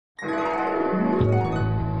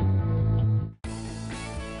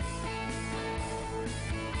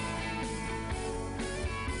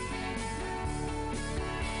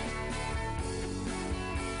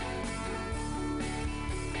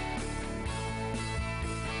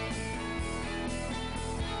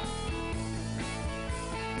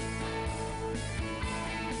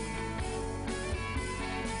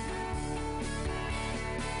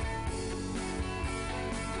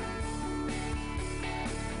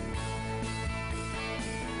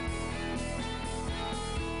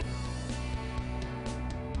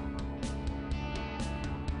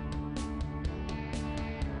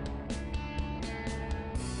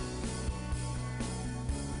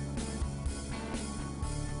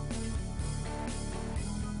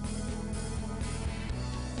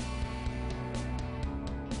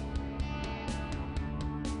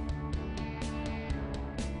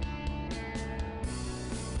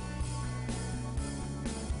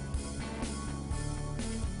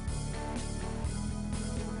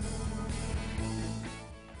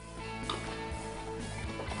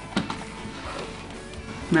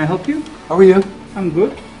May I help you? How are you? I'm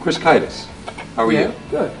good. Chris Kitis. How are you?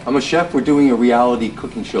 Good. I'm a chef. We're doing a reality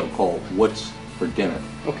cooking show called What's for Dinner.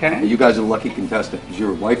 Okay. You guys are lucky contestant. Is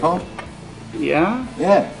your wife home? Yeah.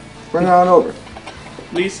 Yeah. Bring her on over.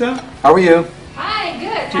 Lisa? How are you? Hi,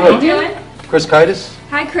 good. Good. How you doing? Chris Kitis.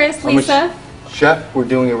 Hi, Chris. I'm a Lisa. chef. We're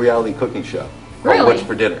doing a reality cooking show called Really? What's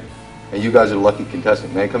for Dinner. And you guys are lucky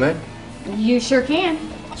contestant. May I come in? You sure can.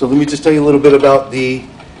 So let me just tell you a little bit about the...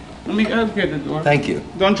 Let me get the door. Thank you.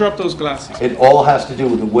 Don't drop those glasses. It all has to do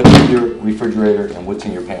with what's in your refrigerator and what's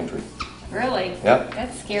in your pantry. Really? Yep.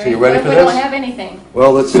 That's scary. So you ready What for if we this? don't have anything?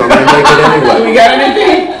 Well, I'm going to make it anyway. We got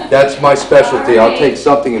anything? That's my specialty. All I'll right. take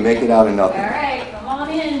something and make it out of nothing. All right, come on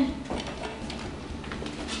in.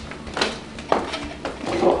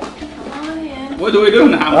 Come on in. What do we do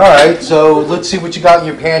now? All right, so let's see what you got in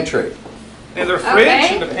your pantry. In the fridge?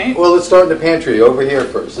 Okay. In the paint? Well, let's start in the pantry over here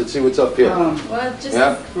first. Let's see what's up here. Well, just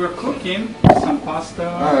Yeah. We're cooking some pasta.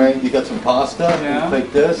 All right, you got some pasta. Yeah.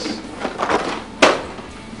 Like this.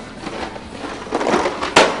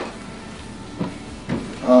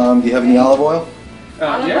 Do you have any olive oil?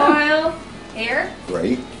 olive Yeah. oil. Here.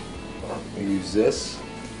 Great. We use this.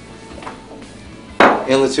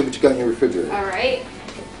 And let's see what you got in your refrigerator. All right.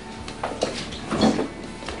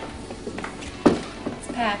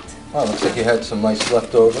 It's packed. Oh, looks like you had some nice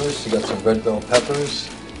leftovers. You got some red bell peppers.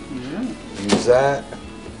 Yeah. Use that.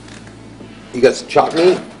 You got some chopped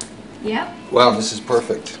meat. Yep. Wow, this is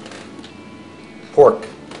perfect. Pork.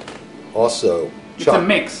 Also It's a chopped.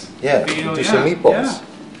 mix. Yeah, Deal, do some yeah, meatballs.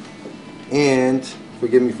 And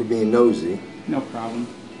forgive me for being nosy. Yeah. No problem.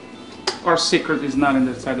 Our secret is not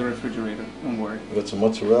inside the refrigerator. Don't worry. We got some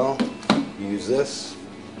mozzarella. Use this.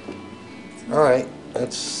 All right,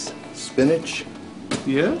 that's spinach.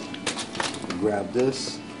 Yeah? Grab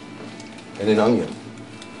this. And an onion.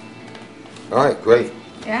 All right, great.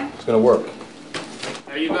 Yeah. It's gonna work.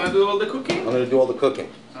 Are you gonna do all the cooking? I'm gonna do all the cooking.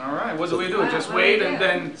 All right. What do we do? Wow, Just what do wait we and do?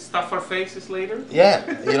 then stuff our faces later? Yeah,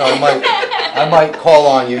 I might call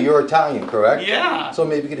on you. You're Italian, correct? Yeah. So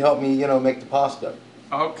maybe you could help me, make the pasta.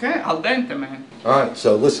 Okay. Al dente, man. All right,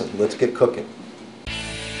 so listen, let's get cooking.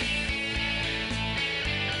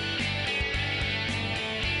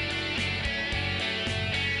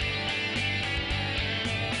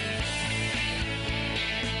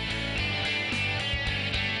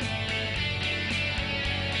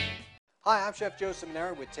 Hi, I'm Chef Joe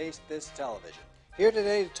Seminary with Taste This Television. Here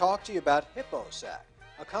today to talk to you about HippoSac,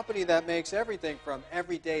 a company that makes everything from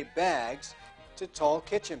everyday bags to tall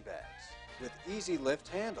kitchen bags with easy lift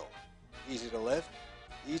handle. Easy to lift,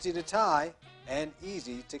 easy to tie, and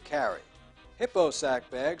easy to carry. HippoSac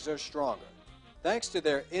bags are stronger. Thanks to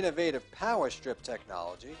their innovative power strip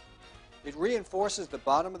technology, it reinforces the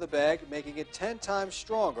bottom of the bag, making it 10 times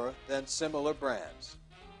stronger than similar brands.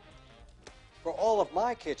 For all of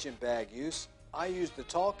my kitchen bag use, I use the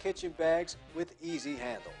tall kitchen bags with easy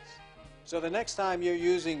handles. So the next time you're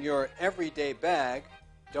using your everyday bag,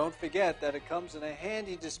 don't forget that it comes in a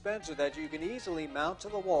handy dispenser that you can easily mount to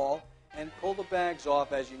the wall and pull the bags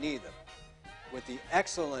off as you need them. With the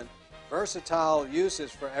excellent, versatile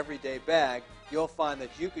uses for everyday bag, you'll find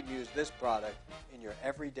that you can use this product in your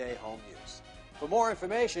everyday home use. For more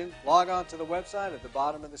information, log on to the website at the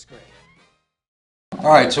bottom of the screen. All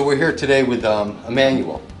right, so we're here today with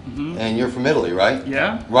Emmanuel, and you're from Italy, right?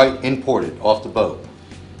 Yeah? Right, imported off the boat,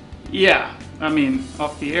 Yeah. I mean,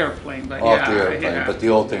 off the airplane, but off yeah. the airplane. Yeah. But the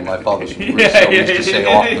old thing, my father's from Greece, Yeah, so we used to say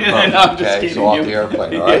off the boat. yeah, no, I'm just okay, kidding so off you. the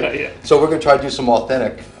airplane, all right? Yeah, yeah. So we're gonna try to do some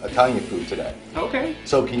authentic Italian food today. Okay.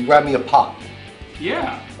 So can you grab me a pot?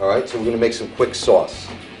 Yeah. All right, so we're gonna make some quick sauce.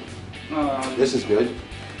 This is good.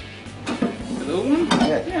 The little one?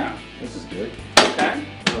 Yeah. Yeah. This is good. Okay.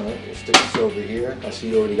 All right, we'll stick this over here. I see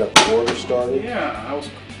you already got the water started. Yeah, I was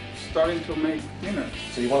starting to make dinner.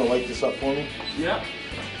 So you want to light this up for me? Yeah.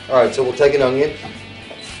 All right, so we'll take an onion.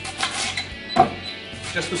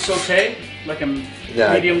 Just to saute, like a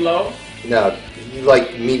Yeah. medium low, No, you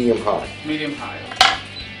like medium high. medium high.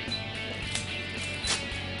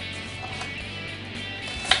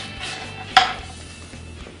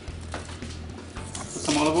 Put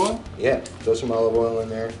some olive oil. Yeah, throw some olive oil in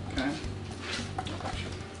there. Okay.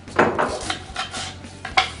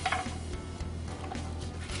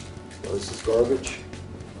 Well, this is garbage.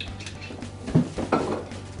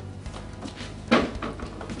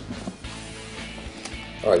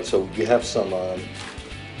 All right, so you have some,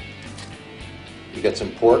 you got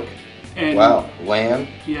some pork. And Wow, lamb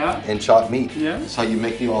Yeah. and chopped meat. Yeah. That's how you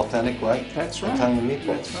make the authentic, right? That's right. Italian meatballs.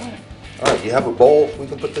 That's right. All right, you have a bowl we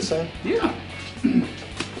can put this in? Yeah.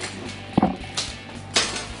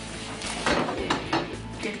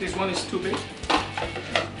 I think this one is too big.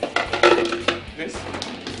 This?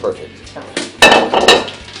 Perfect. Perfect.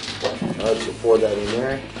 All right, so pour that in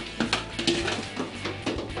there.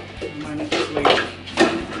 Mine is later.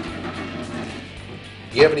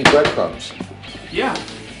 Do you have any breadcrumbs? Yeah.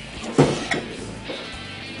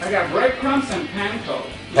 I got breadcrumbs and panko.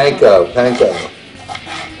 Panko, panko.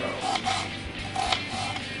 Panko.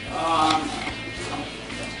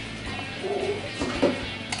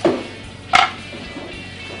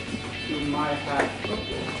 You might have.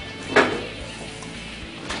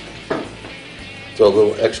 Throw a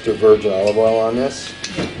little extra virgin olive oil on this.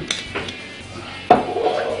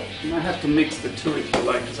 You might have to mix the two if you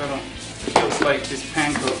like, because I don't. It feels like this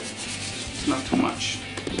panko is not too much.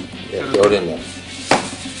 Yeah, throw it in there.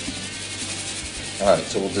 All right,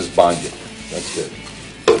 so we'll just bind it. That's good.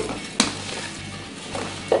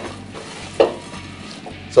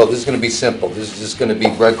 So this is going to be simple. This is just going to be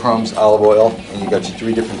breadcrumbs, olive oil, and you got your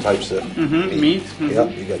 3 different types of Meat. Mhm.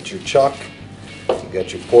 Yep, you got your chuck, you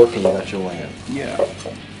got your pork, and you got your lamb. Yeah. Then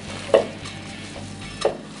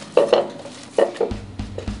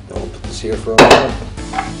we'll put this here for a moment.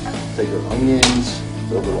 Take your onions,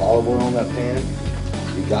 throw a little olive oil in that pan.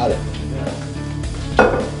 You got it.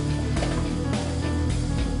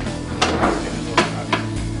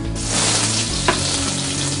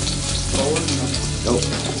 Nope.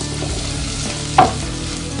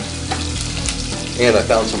 And I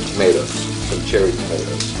found some tomatoes, some cherry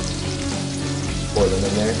tomatoes. Pour them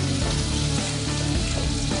in there.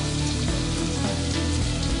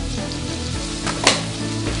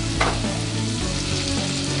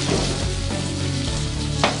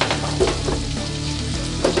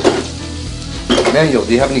 Manuel,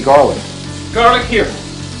 do you have any garlic? Garlic here.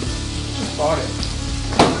 Just bought it.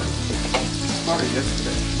 Bought it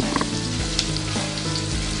yesterday.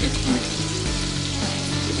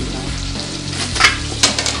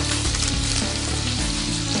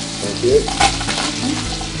 Thank you.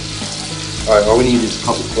 All right, all we need is a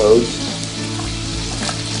couple cloves.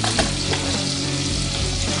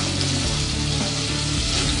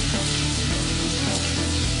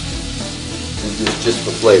 This is just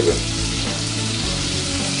for flavor.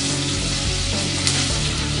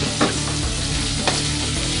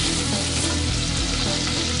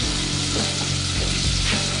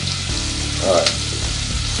 All right.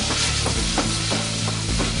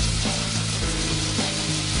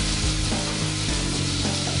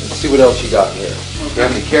 Let's see what else you got in here. Do you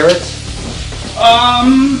have any carrots?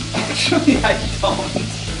 Actually, I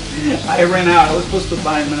don't. I ran out. I was supposed to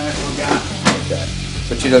buy them and I forgot. Okay.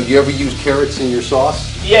 But you know, do you ever use carrots in your sauce?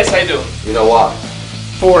 Yes, I do. You know why?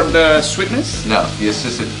 For the sweetness? No, the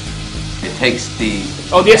acid. It takes the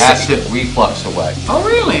Oh, the acid. acid reflux away. Oh,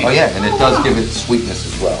 really? Oh yeah, and it does wow. give it sweetness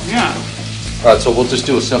as well. Yeah. All right, so we'll just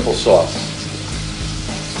do a simple sauce.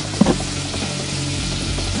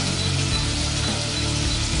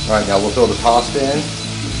 All right, now we'll throw the pasta in.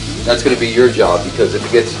 That's going to be your job because if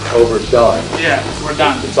it gets overdone, Yeah, we're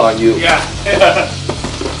done. it's on you. Yeah.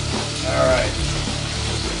 All right.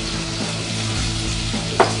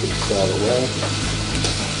 Get this out of the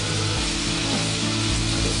way.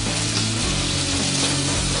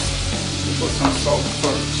 Put some salt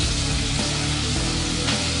first.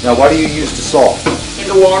 Now, why do you use the salt? In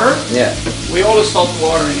the water, Yeah. we always salt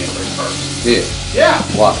water in it first. Yeah. Yeah.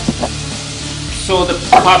 Why? So the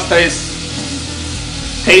pasta is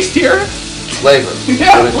tastier? Flavor.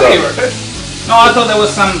 Yeah, What it flavor. does. No, I thought there was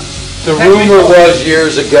some. The technical- rumor was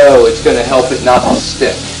years ago it's going to help it not to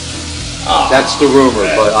stick. Oh, That's the rumor,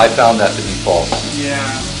 but I found that to be false. Yeah.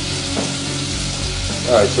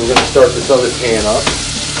 All right, so we're going to start this other pan up.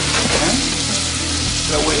 Okay.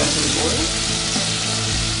 Should I wait until it boils?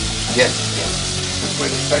 Yes. Just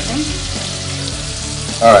wait a second.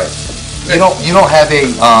 All right. You don't have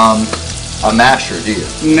a masher, do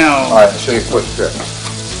you? No. All right, I'll show you a quick trick.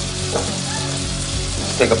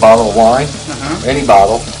 Just take a bottle of wine, any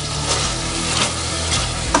bottle.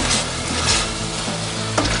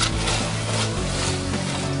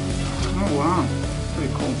 Oh wow,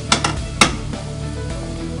 pretty cool.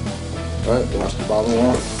 All right, wash the bottle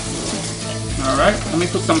off. All right, let me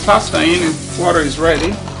put some pasta in and water is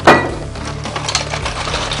ready.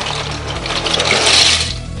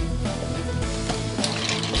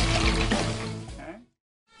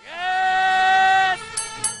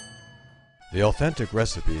 The authentic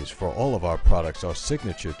recipes for all of our products are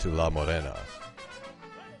signature to La Morena.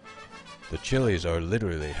 The chilies are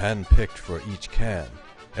literally hand-picked for each can.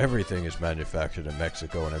 Everything is manufactured in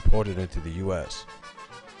Mexico and imported into the U.S.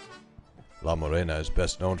 La Morena is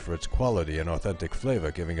best known for its quality and authentic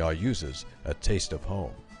flavor, giving our users a taste of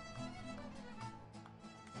home.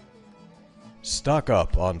 Stock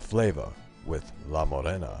up on flavor with La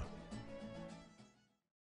Morena.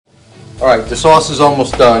 All right, the sauce is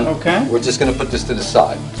almost done. Okay. We're just going to put this to the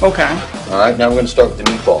side. Okay. All right, now we're going to start with the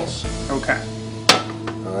meatballs. Okay.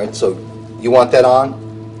 All right, so you want that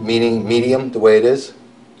on, meaning medium, the way it is?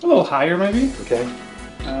 A little higher maybe. Okay,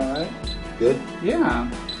 All right. good. Yeah.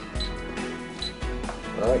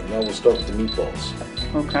 All right, now we'll start with the meatballs.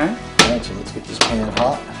 Okay. All right, so let's get this pan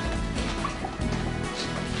hot.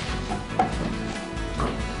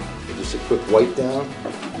 Just a quick wipe down.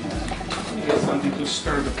 You get something to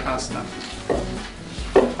stir the pasta.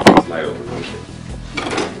 Slide over a little bit.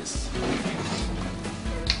 Like this.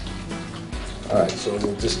 All right, so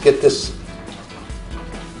we'll just get this,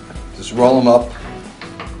 just roll them up.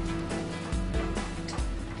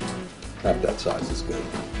 Half that size is good.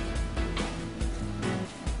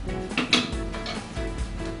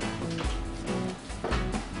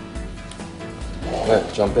 All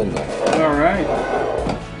right, jump in there. All right.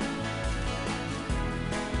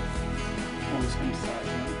 On the same side,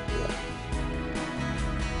 huh?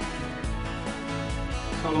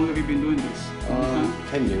 How long have you been doing this?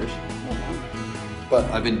 10 years. Oh, wow. But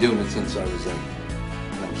I've been doing it since I was when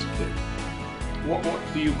I was a kid.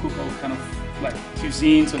 What do you cook? All kind of like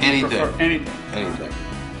cuisines? Or do you Anything. prefer anything? Anything.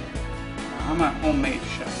 I'm a homemade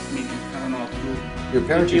chef, meaning I don't know how to do Your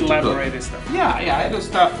parents used to cook. elaborated stuff. Yeah, I do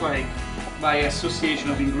stuff like by association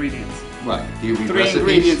of ingredients. Right. Do you read 3 recipes?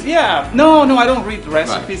 ingredients. Yeah. No, I don't read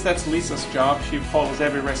recipes. That's Lisa's job. She follows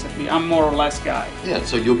every recipe. I'm more or less guy. Yeah,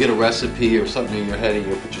 so you'll get a recipe or something in your head and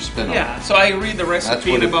you'll put your spin on it. Yeah. So I read the That's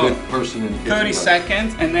recipe what in a about good person in the kitchen 30 does.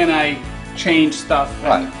 seconds, and then I change stuff.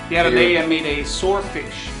 Right. And the other So day you're- I made a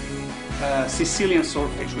swordfish, Sicilian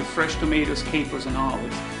swordfish with fresh tomatoes, capers, and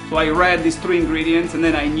olives. So I read these 3 ingredients, and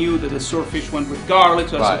then I knew that the swordfish went with garlic,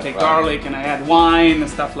 so I Right, saute right. garlic, and I add wine and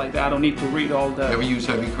stuff like that. I don't need to read all the. Ever use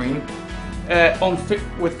heavy cream?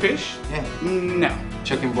 With fish? Yeah. No,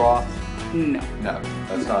 Chicken broth? no. No,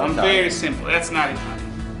 that's not I'm Italian. very simple. That's not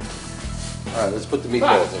Italian. All right, let's put the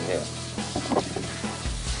meatballs in here.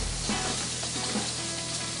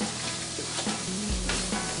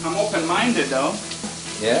 I'm open-minded though.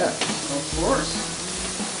 Yeah. Of course.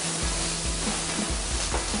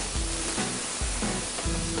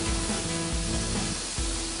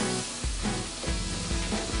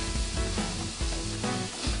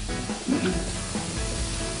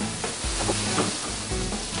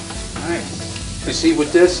 Nice. You see,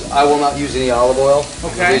 with this, I will not use any olive oil.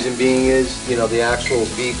 Okay. The reason being is, the actual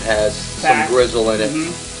beef has Fat. some grizzle in it,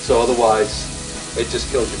 Mhm. so otherwise, it just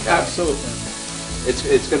kills your cow. Absolutely.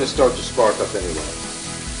 It's going to start to spark up anyway.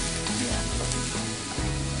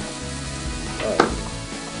 All right.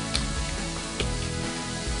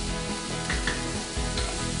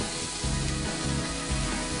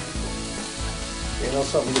 You know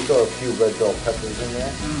something? We throw a few red bell peppers in there.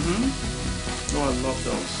 Mm-hmm. Oh, I love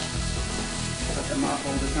those. Cut them out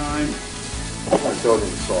all the time. Or throw it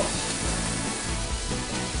in the sauce.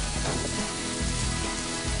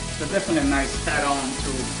 They're definitely a nice add-on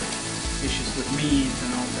to dishes with meat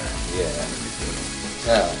and all that. Yeah.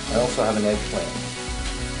 Now, I also have an eggplant.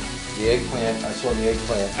 The eggplant, I saw the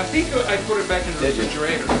eggplant. I think I put it back in the Did you?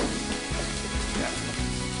 refrigerator. Yeah.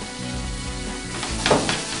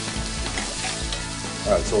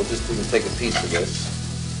 All right, so we'll just even take a piece of this.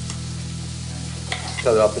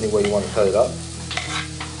 Cut it up any way you want to cut it up.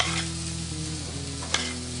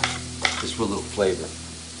 Just for a little flavor.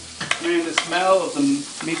 Man, the smell of the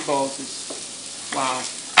meatballs is wow.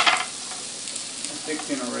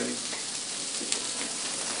 Addicting already.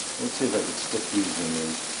 Let's see if I can stick these in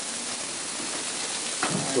there.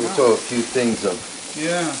 So we'll throw a few things of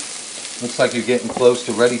Yeah. Looks like you're getting close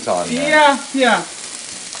to ready time now. Yeah.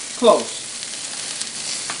 Close.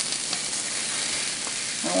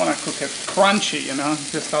 I don't want to cook it crunchy, you know,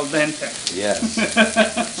 just al dente. Yes.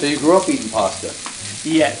 So you grew up eating pasta?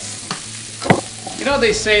 Yes. You know,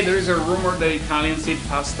 they say there is a rumor that Italians eat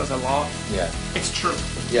pastas a lot. Yeah. It's true.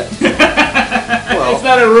 Yeah. It's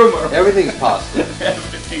not a rumor. Everything's pasta.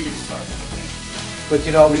 Everything is pasta. But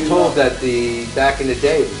you know, I was told that back in the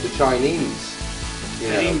day it was the Chinese. You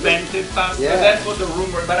They know, invented pasta. Yeah. That's what the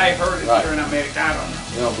rumor, but I heard it Right. here in America. I don't know.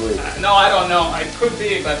 You don't believe it? No, I don't know. It could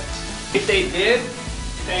be, but if they did,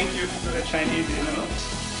 thank you to the Chinese, you know.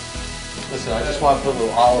 Listen, I just want to put a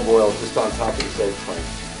little olive oil just on top of this eggplant.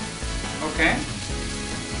 Okay.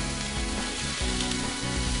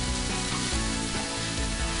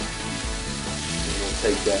 And we'll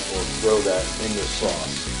take that or throw that in the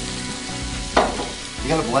sauce. You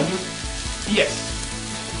got a blender? Yes.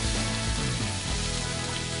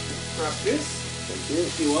 Grab this. Thank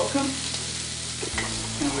you. You're welcome.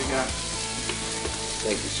 And we got.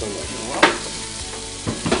 Thank you so much. You're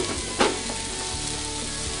welcome.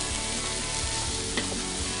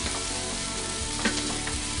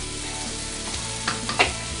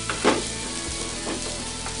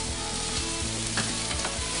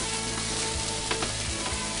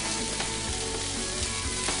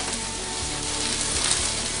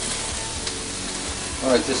 All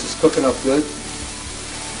right, this is cooking up good.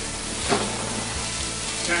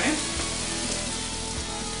 Okay.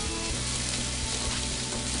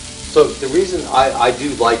 So the reason I do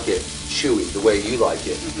like it chewy, the way you like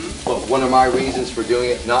it, but one of my reasons for doing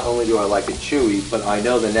it, not only do I like it chewy, but I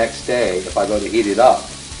know the next day if I go to heat it up,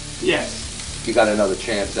 Yes. you got another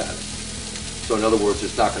chance at it. So in other words,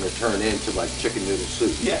 it's not going to turn into like chicken noodle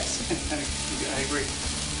soup. Yes. I agree.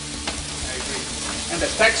 I agree. And the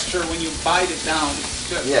texture when you bite it down, it's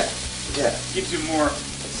just Yeah. gives you more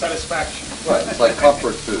satisfaction. Right, it's like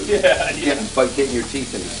comfort food. Yeah. Getting your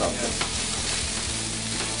teeth into something.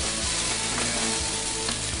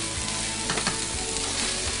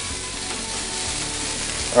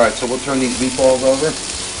 All right, so we'll turn these meatballs over.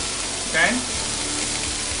 Okay.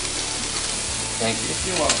 Thank you.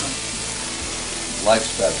 You're welcome.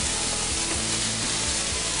 Life's better.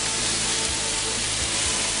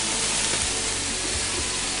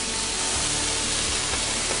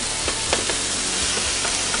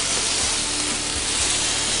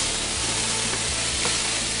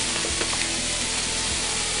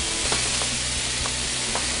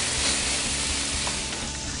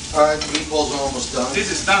 All right, the meatballs are almost done.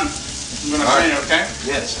 This is done. I'm gonna All right. strain it, okay?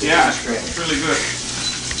 Yes. Yeah, Straight. it's really good.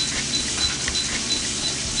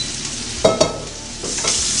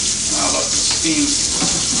 Oh, lots of steam.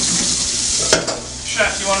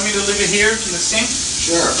 Chef, you want me to leave it here in the sink?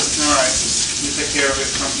 Sure. All right, you take care of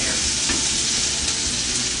it from here.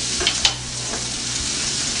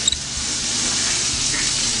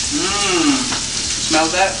 Mmm. Smell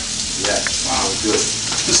that? Yes. Wow. Good.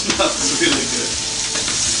 It smells really good.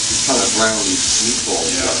 It's kind of browny meatballs.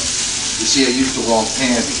 Yeah. You see, I used the wrong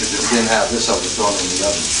pan because if it didn't have this, I would have thrown it in the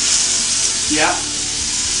oven. Yeah.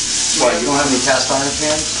 Why, you don't have any cast iron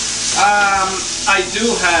pans? I do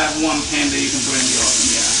have one pan that you can put in the oven.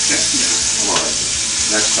 Yeah. All right.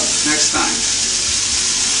 Next time. Next time.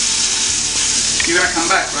 You're gonna come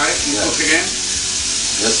back, right? And Yeah. cook again?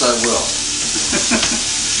 Yes, I will.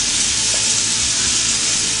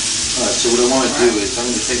 All right, so what I want to do is I'm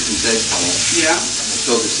going to take these eggplants Yeah. and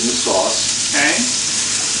throw this in the sauce, Okay.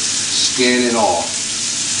 skin and all.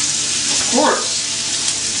 Of course.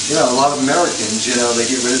 You know, a lot of Americans, you know, they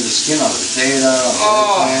get rid of the skin on a potato, on an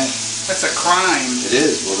Oh, eggplant. that's a crime. It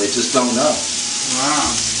is. Well, they just don't know. Wow.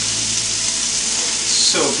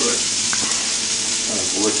 So good. All right,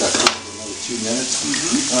 we'll let that cook for another 2 minutes.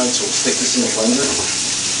 Mm-hmm. All right, so we'll stick this in the blender.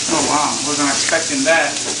 Oh wow, wasn't expecting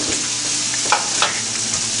that.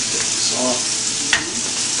 This off.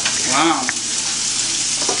 Wow.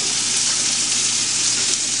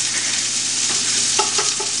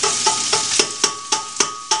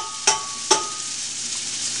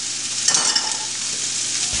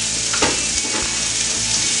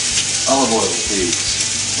 Olive oil, please.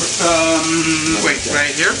 Wait,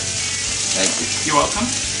 right here. Thank you. You're welcome.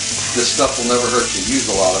 This stuff will never hurt you. Use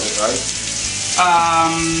a lot of it, right?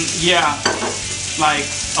 Yeah, like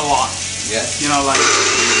a lot. Yeah. You know, like.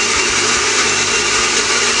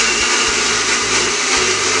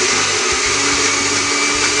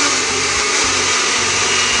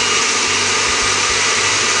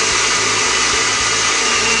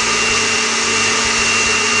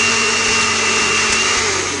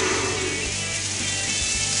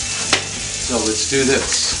 So let's do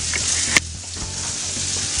this.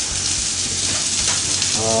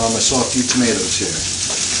 I saw a few tomatoes here.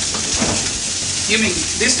 You mean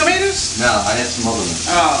these tomatoes? No, I had some other ones.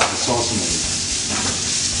 Oh. I saw some other ones.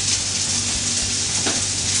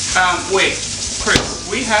 Wait, Chris,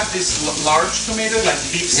 we have this large tomato, like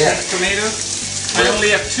beef steak Yeah. tomato. I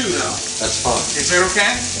only have 2 though. That's fine. Is that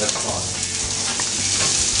okay? That's fine.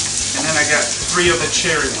 And then I got 3 of the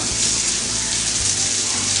cherry ones.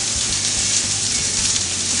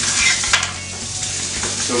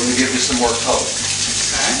 So we're gonna give you some more color.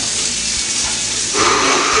 Okay.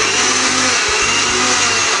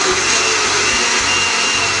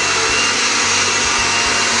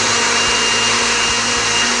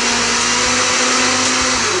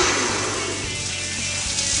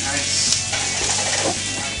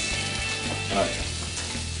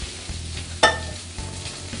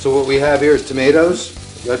 So what we have here is tomatoes,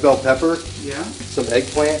 red bell pepper, Yeah. some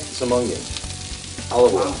eggplant, some onion,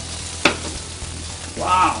 olive oil.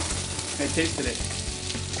 Wow. I tasted it.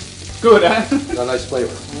 Good, huh? Got a nice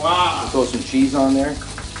flavor. Wow. Throw some cheese on there.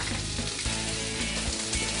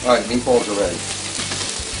 All right, meatballs are ready.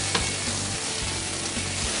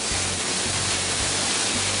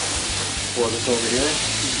 Pour this over here.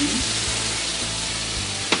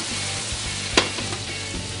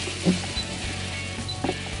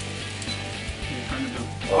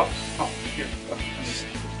 Oh, here.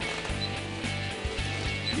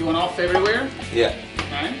 You want off everywhere? Yeah.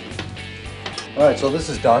 Right. All right, so this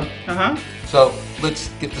is done. Uh-huh. So let's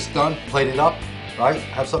get this done, plate it up, right?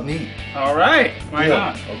 Have something to eat. All right. Why Yeah,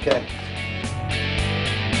 not? Okay.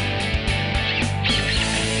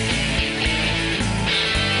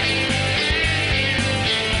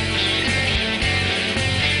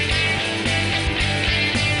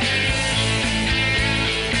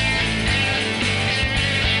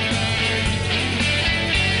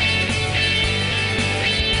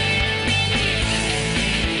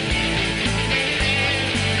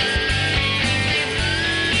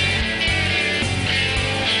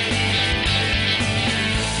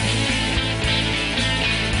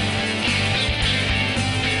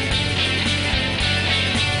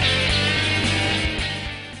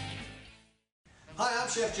 Hi, I'm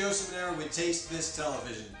Chef Joseph Manera with Taste This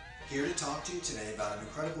Television, here to talk to you today about an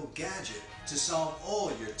incredible gadget to solve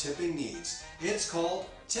all your tipping needs. It's called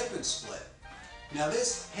Tip and Split. Now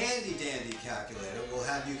this handy dandy calculator will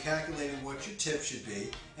have you calculating what your tip should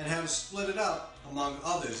be and how to split it up among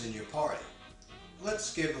others in your party.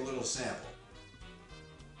 Let's give a little sample.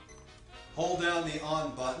 Hold down the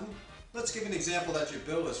on button. Let's give an example that your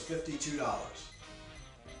bill is $52.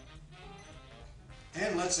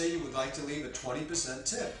 And let's say you would like to leave a 20%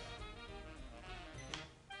 tip.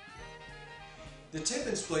 The Tip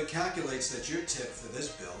and Split calculates that your tip for this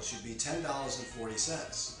bill should be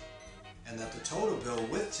 $10.40 and that the total bill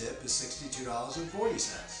with tip is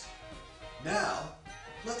 $62.40. Now,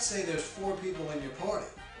 let's say there's 4 people in your party.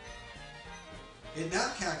 It now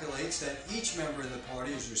calculates that each member in the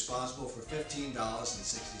party is responsible for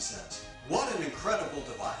 $15.60. What an incredible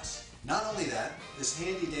device! Not only that, this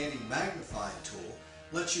handy dandy magnifying tool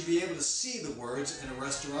lets you be able to see the words in a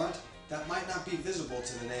restaurant that might not be visible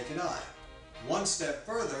to the naked eye. One step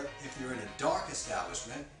further, if you're in a dark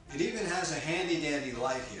establishment, it even has a handy dandy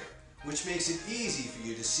light here, which makes it easy for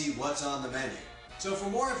you to see what's on the menu. So for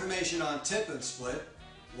more information on Tip and Split,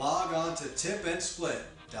 log on to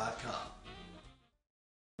tipandsplit.com.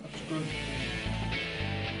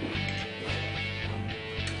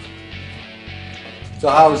 So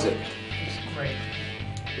how is it? It's great.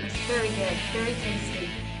 It's very good, very tasty.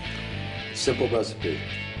 Simple recipe.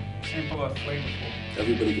 Simple and flavorful.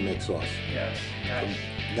 Everybody can make sauce. Yes. Yes.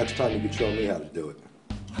 Next time you can show me how to do it.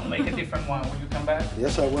 I'll make a different one. Will you come back?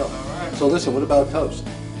 Yes, I will. All right. So listen, what about toast?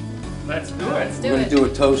 Let's do Let's it. do We're going it. to do a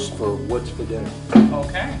toast for what's for dinner.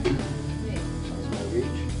 Okay. Sounds my reach.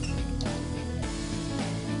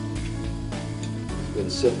 It's been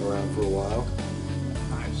sitting around for a while.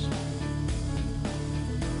 Nice.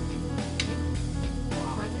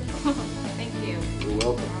 Thank you. You're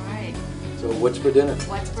welcome. All right. So what's for dinner?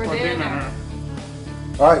 What's for For dinner? dinner.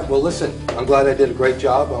 All right, well listen, I'm glad I did a great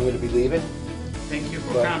job. I'm going to be leaving. Thank you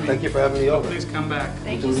for But coming. thank you for having me over. Please come back.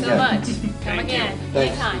 Thank We'll you do so it much. again. Come Thank you. again.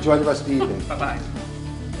 Thanks. Anytime. Enjoy the rest of the evening. Bye-bye.